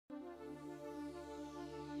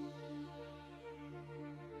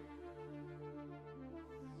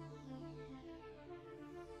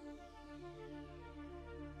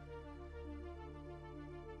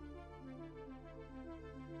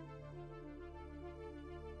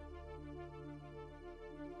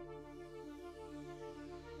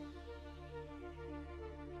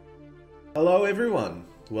Hello everyone,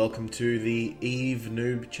 welcome to the Eve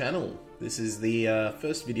Noob channel. This is the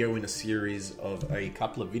first video in a series of a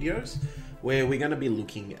couple of videos where we're going to be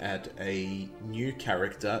looking at a new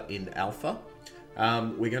character in alpha.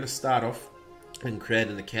 We're going to start off and create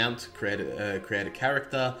an account, create a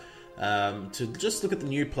character, to just look at the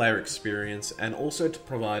new player experience and also to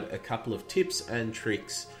provide a couple of tips and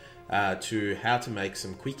tricks to how to make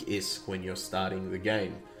some quick ISK when you're starting the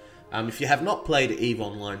game. If you have not played EVE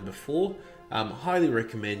Online before, highly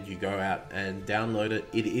recommend you go out and download it.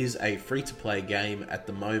 It is a free-to-play game at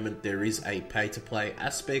the moment. There is a pay-to-play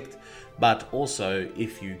aspect, but also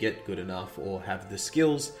if you get good enough or have the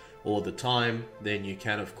skills or the time, then you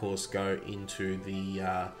can of course go into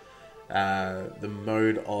the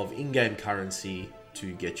mode of in-game currency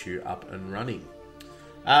to get you up and running.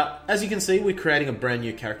 As you can see, we're creating a brand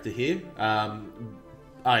new character here.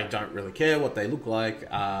 I don't really care what they look like.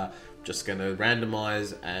 Just going to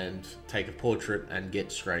randomize and take a portrait and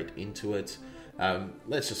get straight into it.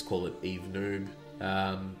 Let's just call it Eve Noob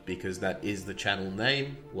because that is the channel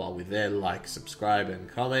name. While we're there, like, subscribe and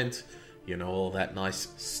comment, you know, all that nice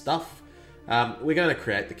stuff. We're going to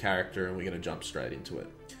create the character and we're going to jump straight into it.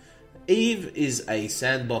 EVE is a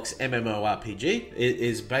sandbox MMORPG. It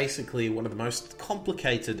is basically one of the most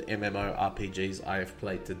complicated MMORPGs I have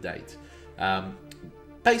played to date.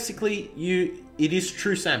 Basically, it is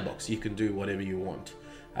true sandbox. You can do whatever you want.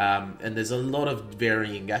 And there's a lot of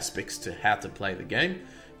varying aspects to how to play the game.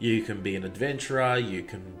 You can be an adventurer, you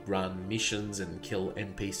can run missions and kill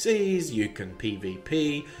NPCs, you can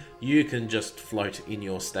PvP, you can just float in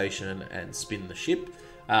your station and spin the ship.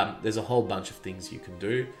 There's a whole bunch of things you can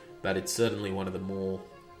do, but it's certainly one of the more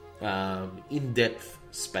in-depth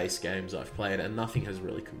space games I've played, and nothing has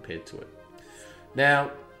really compared to it.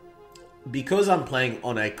 Now, because I'm playing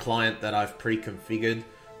on a client that I've pre-configured,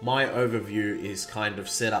 my overview is kind of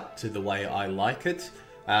set up to the way I like it.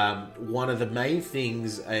 One of the main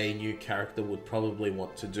things a new character would probably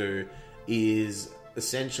want to do is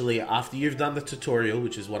essentially, after you've done the tutorial,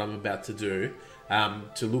 which is what I'm about to do,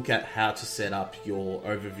 to look at how to set up your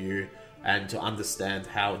overview and to understand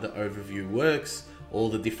how the overview works, all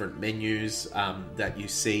the different menus that you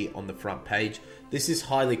see on the front page. This is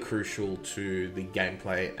highly crucial to the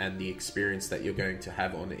gameplay and the experience that you're going to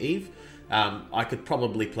have on EVE. I could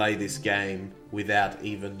probably play this game without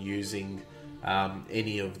even using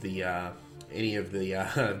any of the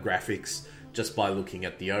graphics, just by looking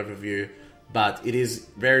at the overview. But it is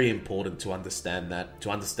very important to understand that, to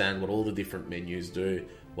understand what all the different menus do,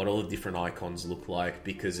 what all the different icons look like,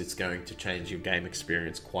 because it's going to change your game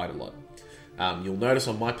experience quite a lot. You'll notice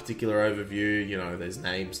on my particular overview, you know, there's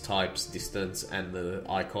names, types, distance, and the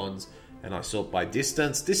icons, and I sort by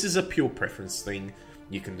distance. This is a pure preference thing.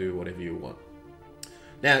 You can do whatever you want.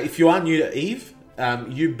 Now, if you are new to EVE,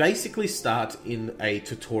 you basically start in a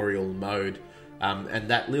tutorial mode, and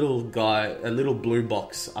that little guy, a little blue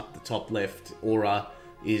box up the top left, aura,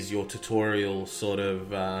 is your tutorial sort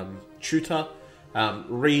of tutor.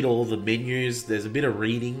 Read all the menus. There's a bit of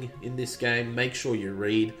reading in this game. Make sure you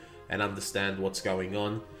read and understand what's going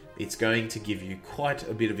on. It's going to give you quite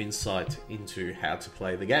a bit of insight into how to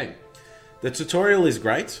play the game. The tutorial is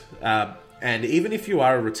great, and even if you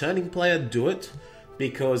are a returning player, do it,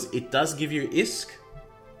 because it does give you ISK.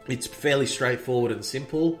 It's fairly straightforward and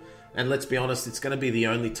simple, and let's be honest, it's going to be the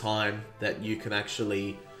only time that you can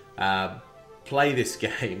actually play this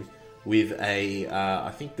game with a,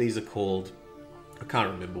 I think these are called, I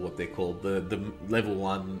can't remember what they're called, the level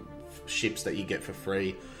 1 ships that you get for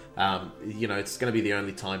free. You know, it's going to be the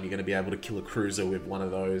only time you're going to be able to kill a cruiser with one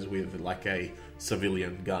of those with like a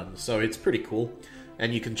civilian gun. So it's pretty cool.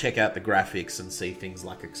 And you can check out the graphics and see things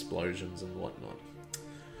like explosions and whatnot.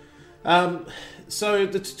 So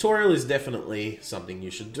the tutorial is definitely something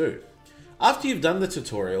you should do. After you've done the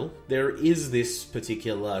tutorial, there is this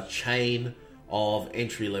particular chain of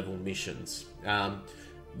entry-level missions.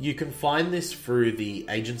 You can find this through the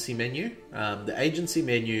agency menu. The agency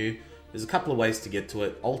menu, there's a couple of ways to get to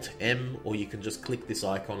it. Alt-M, or you can just click this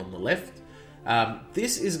icon on the left.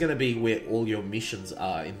 This is going to be where all your missions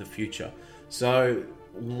are in the future. So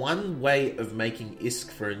one way of making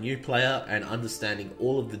ISK for a new player and understanding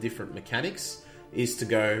all of the different mechanics is to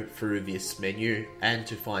go through this menu and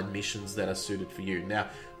to find missions that are suited for you. Now,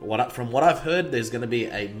 from what I've heard, there's going to be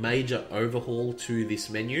a major overhaul to this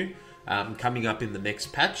menu coming up in the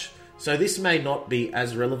next patch. So this may not be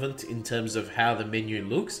as relevant in terms of how the menu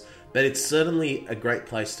looks, but it's certainly a great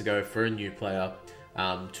place to go for a new player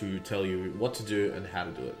to tell you what to do and how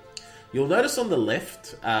to do it. You'll notice on the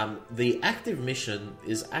left, the active mission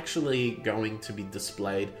is actually going to be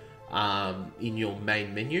displayed in your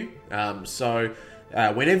main menu. So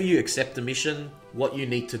Whenever you accept a mission, what you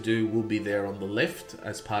need to do will be there on the left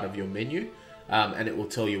as part of your menu, and it will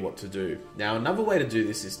tell you what to do. Now, another way to do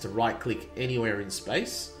this is to right-click anywhere in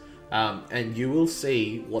space, and you will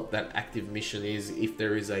see what that active mission is if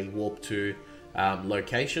there is a warp to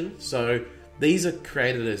location. So these are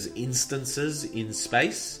created as instances in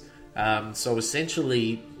space. So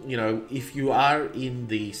essentially, you know, if you are in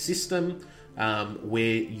the system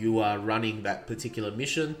where you are running that particular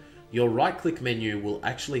mission, your right-click menu will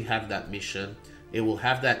actually have that mission. It will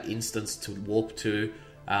have that instance to warp to.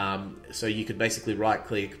 So you could basically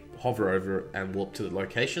right-click, hover over it, and warp to the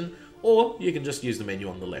location. Or you can just use the menu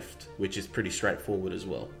on the left, which is pretty straightforward as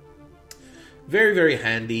well. Very, very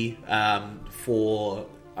handy for,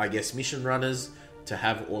 I guess, mission runners to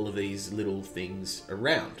have all of these little things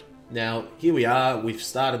around. Now, here we are. We've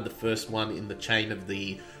started the first one in the chain of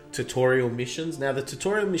the tutorial missions. Now, the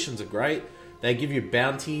tutorial missions are great. They give you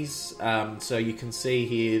bounties. So you can see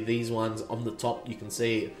here, these ones on the top, you can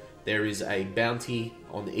see there is a bounty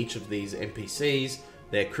on each of these NPCs.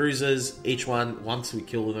 They're cruisers. Each one, once we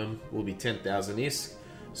kill them, will be 10,000 ISK.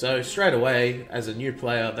 So straight away, as a new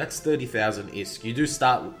player, that's 30,000 ISK.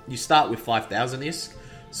 You start with 5,000 ISK.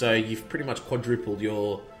 So you've pretty much quadrupled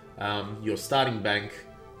your starting bank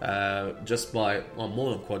just by, well,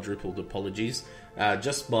 more than quadrupled, apologies,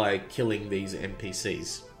 just by killing these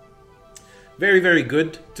NPCs. Very, very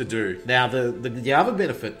good to do. Now, the other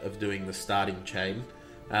benefit of doing the starting chain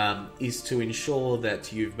is to ensure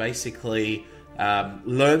that you've basically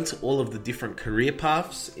learnt all of the different career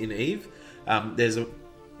paths in EVE. There's a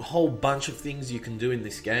whole bunch of things you can do in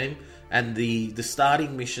this game, and the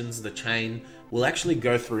starting missions, the chain, will actually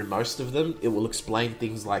go through most of them. It will explain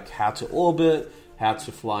things like how to orbit, how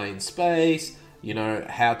to fly in space, you know,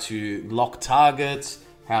 how to lock targets,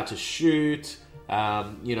 how to shoot,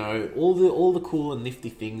 you know, all the cool and nifty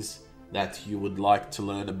things that you would like to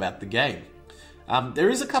learn about the game. There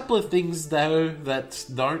is a couple of things though that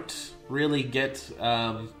don't really get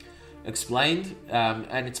explained,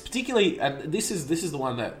 and it's particularly, and this is the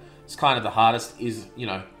one that is kind of the hardest, is, you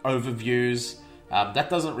know, overviews. That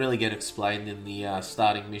doesn't really get explained in the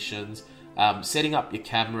starting missions. Setting up your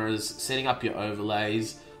cameras, setting up your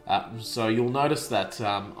overlays. So you'll notice that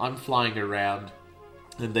I'm flying around,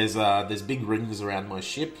 and there's big rings around my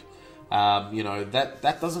ship. You know, that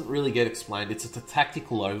doesn't really get explained. It's a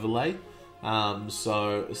tactical overlay.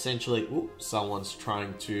 So essentially, someone's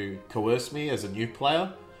trying to coerce me as a new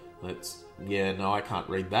player. Yeah, no, I can't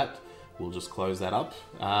read that. We'll just close that up.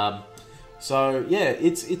 So yeah,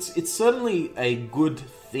 it's certainly a good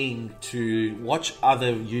thing to watch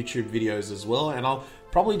other YouTube videos as well, and I'll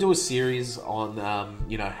probably do a series on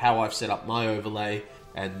you know, how I've set up my overlay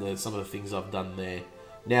and some of the things I've done there.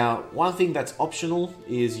 Now, one thing that's optional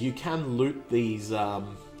is you can loot these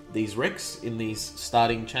wrecks in these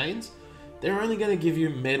starting chains. They're only going to give you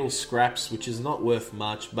metal scraps, which is not worth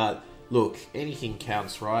much, but look, anything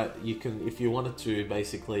counts, right? You can, if you wanted to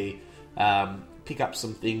basically pick up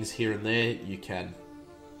some things here and there, you can.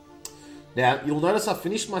 Now, you'll notice I've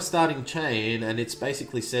finished my starting chain, and it's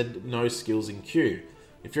basically said no skills in queue.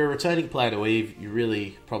 If you're a returning player to EVE, you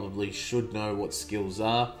really probably should know what skills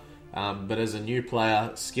are, but as a new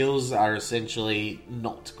player, skills are essentially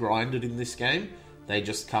not grinded in this game. They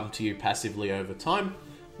just come to you passively over time.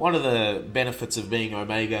 One of the benefits of being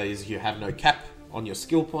Omega is you have no cap on your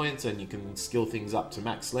skill points, and you can skill things up to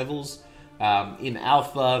max levels. In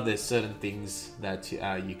Alpha, there's certain things that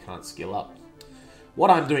you can't skill up. What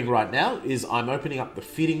I'm doing right now is I'm opening up the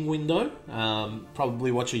fitting window.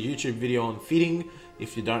 Probably watch a YouTube video on fitting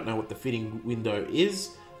if you don't know what the fitting window is.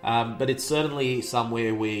 But it's certainly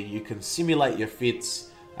somewhere where you can simulate your fits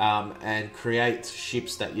and create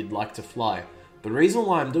ships that you'd like to fly. The reason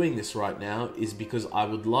why I'm doing this right now is because I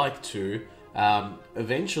would like to,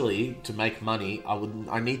 eventually, to make money,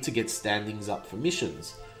 I need to get standings up for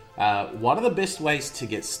missions. One of the best ways to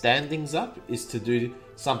get standings up is to do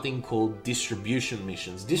something called distribution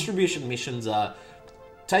missions. Distribution missions are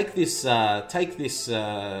take this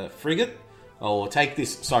frigate, or take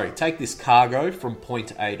this cargo from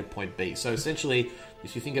point A to point B. So essentially,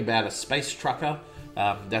 if you think about a space trucker,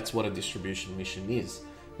 that's what a distribution mission is.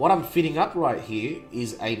 What I'm fitting up right here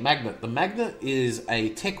is a magnet. The magnet is a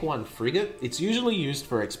Tech 1 frigate. It's usually used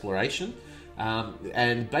for exploration.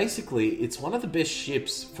 And basically, it's one of the best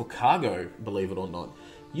ships for cargo, believe it or not.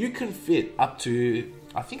 You can fit up to,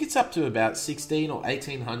 I think it's up to about 16 or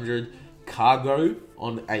 1800 cargo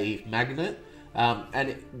on a magnet.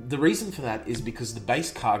 And the reason for that is because the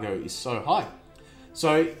base cargo is so high.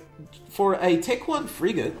 So for a Tech 1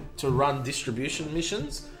 frigate to run distribution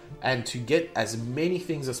missions and to get as many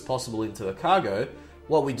things as possible into the cargo,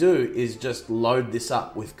 what we do is just load this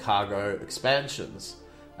up with cargo expansions.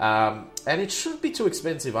 And it shouldn't be too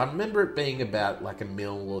expensive. I remember it being about like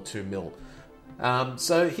 $1 or $2.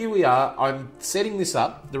 So here we are. I'm setting this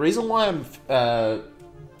up. The reason why I'm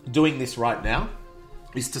doing this right now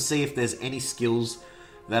is to see if there's any skills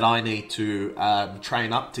that I need to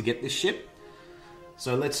train up to get this ship.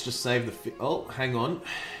 So let's just save the... Oh, hang on.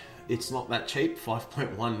 It's not that cheap,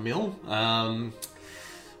 5.1 mil.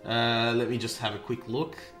 Let me just have a quick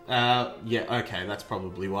look. Yeah, okay, that's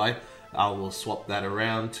probably why. I will swap that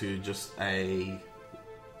around to just a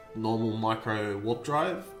normal micro warp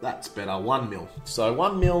drive. That's better, 1 mil. So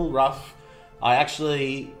 1 mil rough. I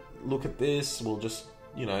actually look at this. We'll just,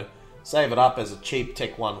 you know, save it up as a cheap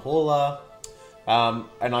Tech 1 hauler.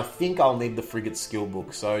 And I think I'll need the frigate skill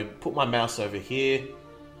book. So put my mouse over here.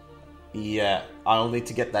 Yeah, I'll need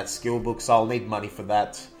to get that skill book, so I'll need money for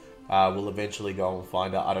that. We'll eventually go and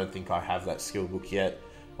find it. I don't think I have that skill book yet.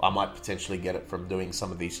 I might potentially get it from doing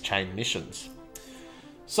some of these chain missions.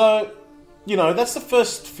 So, you know, that's the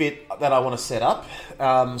first fit that I want to set up.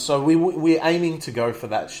 So we're aiming to go for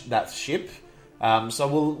that ship.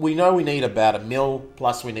 So we know we need about $1 mil,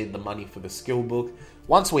 plus we need the money for the skill book.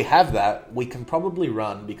 Once we have that, we can probably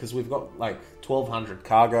run, because we've got like 1,200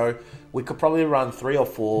 cargo, we could probably run 3 or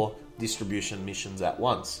 4 distribution missions at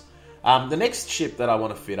once. The next ship that I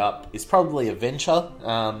want to fit up is probably a Venture,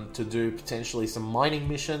 to do potentially some mining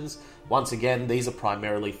missions. Once again, these are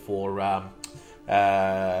primarily for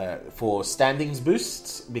standings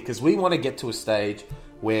boosts, because we want to get to a stage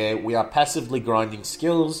where we are passively grinding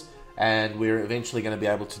skills, and we're eventually going to be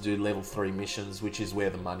able to do level 3 missions, which is where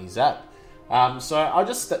the money's at. So I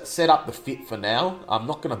just set up the fit for now. I'm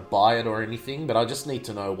not going to buy it or anything, but I just need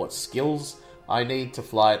to know what skills I need to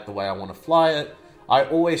fly it the way I want to fly it. I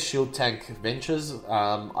always shield tank Ventures.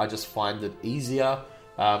 I just find it easier.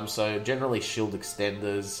 So generally shield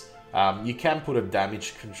extenders. You can put a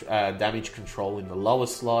damage control in the lower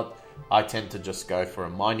slot. I tend to just go for a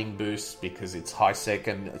mining boost because it's high sec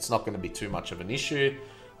and it's not going to be too much of an issue.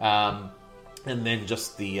 And then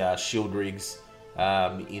just the shield rigs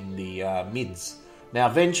in the mids. Now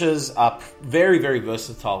Ventures are very, very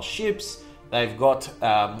versatile ships. They've got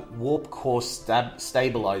warp core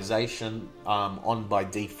stabilization on by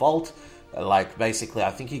default. Like basically,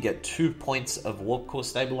 I think you get 2 points of warp core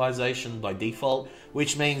stabilization by default,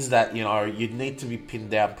 which means that, you know, you'd need to be pinned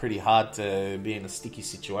down pretty hard to be in a sticky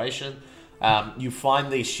situation. You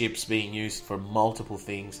find these ships being used for multiple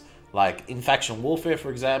things. Like in faction warfare,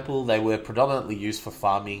 for example, they were predominantly used for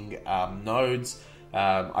farming nodes.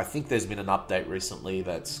 I think there's been an update recently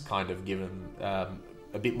that's kind of given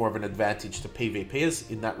a bit more of an advantage to PvPers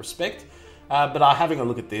in that respect. But having a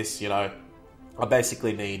look at this, you know, I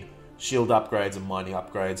basically need shield upgrades and mining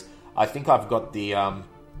upgrades. I think I've got the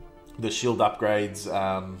shield upgrades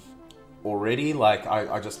already. Like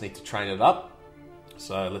I just need to train it up.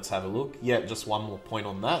 So let's have a look. Yeah, just one more point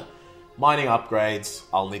on that. Mining upgrades,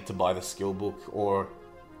 I'll need to buy the skill book or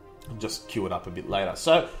just queue it up a bit later.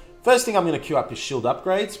 So first thing I'm going to queue up is shield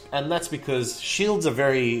upgrades, and that's because shields are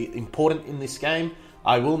very important in this game.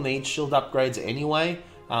 I will need shield upgrades anyway,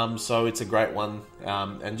 so it's a great one.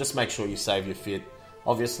 And just make sure you save your fit.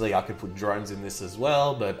 Obviously, I could put drones in this as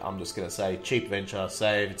well, but I'm just going to say cheap Venture,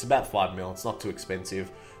 save. It's about 5 mil, it's not too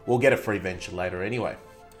expensive. We'll get a free Venture later anyway.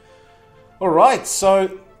 Alright,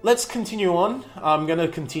 so let's continue on. I'm going to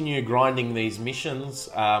continue grinding these missions.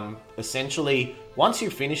 Essentially, once you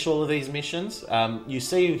finish all of these missions, you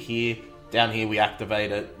see here, down here we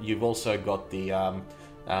activate it. You've also got the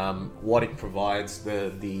what it provides,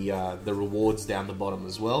 the rewards down the bottom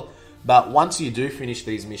as well. But once you do finish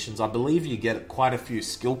these missions, I believe you get quite a few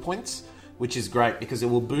skill points, which is great because it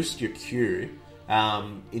will boost your queue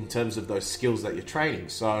in terms of those skills that you're training.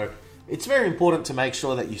 So it's very important to make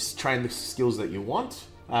sure that you train the skills that you want.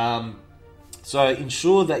 So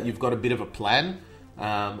ensure that you've got a bit of a plan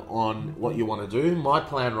on what you want to do. My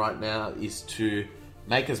plan right now is to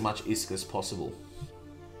make as much ISK as possible.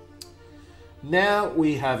 Now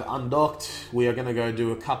we have undocked. We are going to go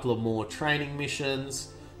do a couple of more training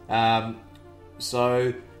missions.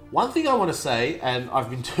 So one thing I want to say, and I've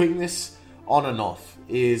been doing this on and off,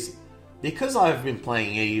 is because I've been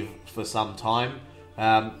playing Eve for some time,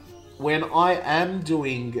 when I am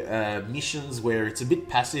doing missions where it's a bit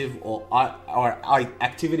passive, or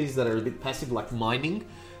activities that are a bit passive like mining,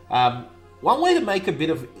 one way to make a bit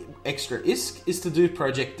of extra ISK is to do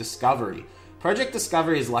Project Discovery. Project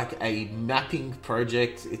Discovery is like a mapping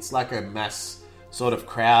project. It's like a mass sort of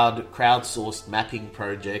crowdsourced mapping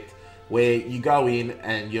project where you go in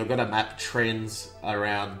and you're going to map trends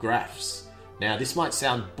around graphs. Now, this might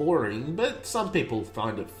sound boring, but some people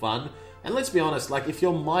find it fun. And let's be honest, like if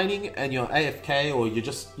you're mining and you're AFK or you're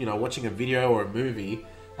just, you know, watching a video or a movie,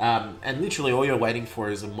 and literally all you're waiting for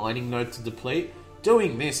is a mining node to deplete,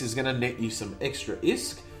 doing this is going to net you some extra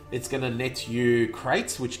ISK. It's going to net you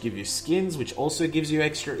crates, which give you skins, which also gives you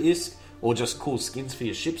extra ISK, or just cool skins for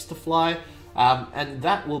your ships to fly. And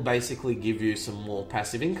that will basically give you some more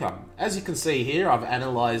passive income. As you can see here, I've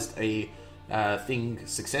analyzed a thing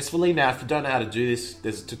successfully. Now, if you don't know how to do this,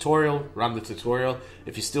 there's a tutorial, run the tutorial.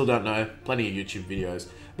 If you still don't know, plenty of YouTube videos.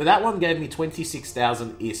 But that one gave me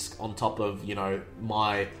 26,000 ISK on top of, you know,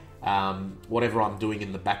 my whatever I'm doing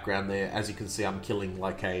in the background there. As you can see, I'm killing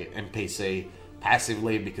like a NPC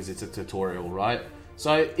passively because it's a tutorial, right?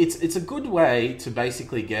 So it's a good way to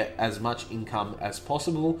basically get as much income as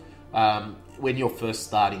possible when you're first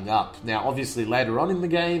starting up. Now, obviously, later on in the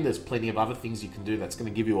game, there's plenty of other things you can do that's going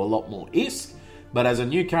to give you a lot more ISK. But as a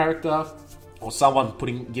new character or someone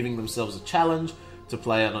giving themselves a challenge to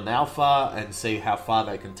play on an alpha and see how far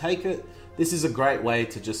they can take it, this is a great way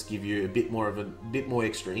to just give you a bit more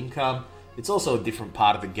extra income. It's also a different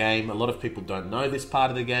part of the game. A lot of people don't know this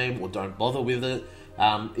part of the game or don't bother with it.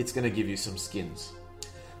 It's going to give you some skins.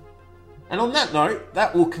 And on that note,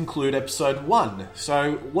 that will conclude episode 1.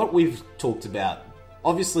 So what we've talked about,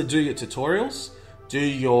 obviously do your tutorials, do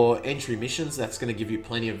your entry missions. That's going to give you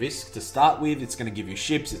plenty of ISK to start with. It's going to give you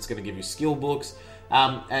ships. It's going to give you skill books.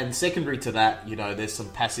 And secondary to that, you know, there's some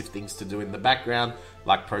passive things to do in the background,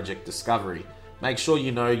 like project discovery. Make sure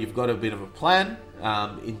you know you've got a bit of a plan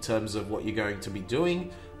in terms of what you're going to be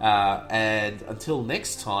doing. And until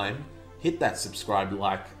next time, hit that subscribe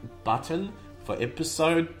like button for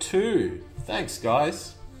episode 2. Thanks,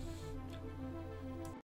 guys.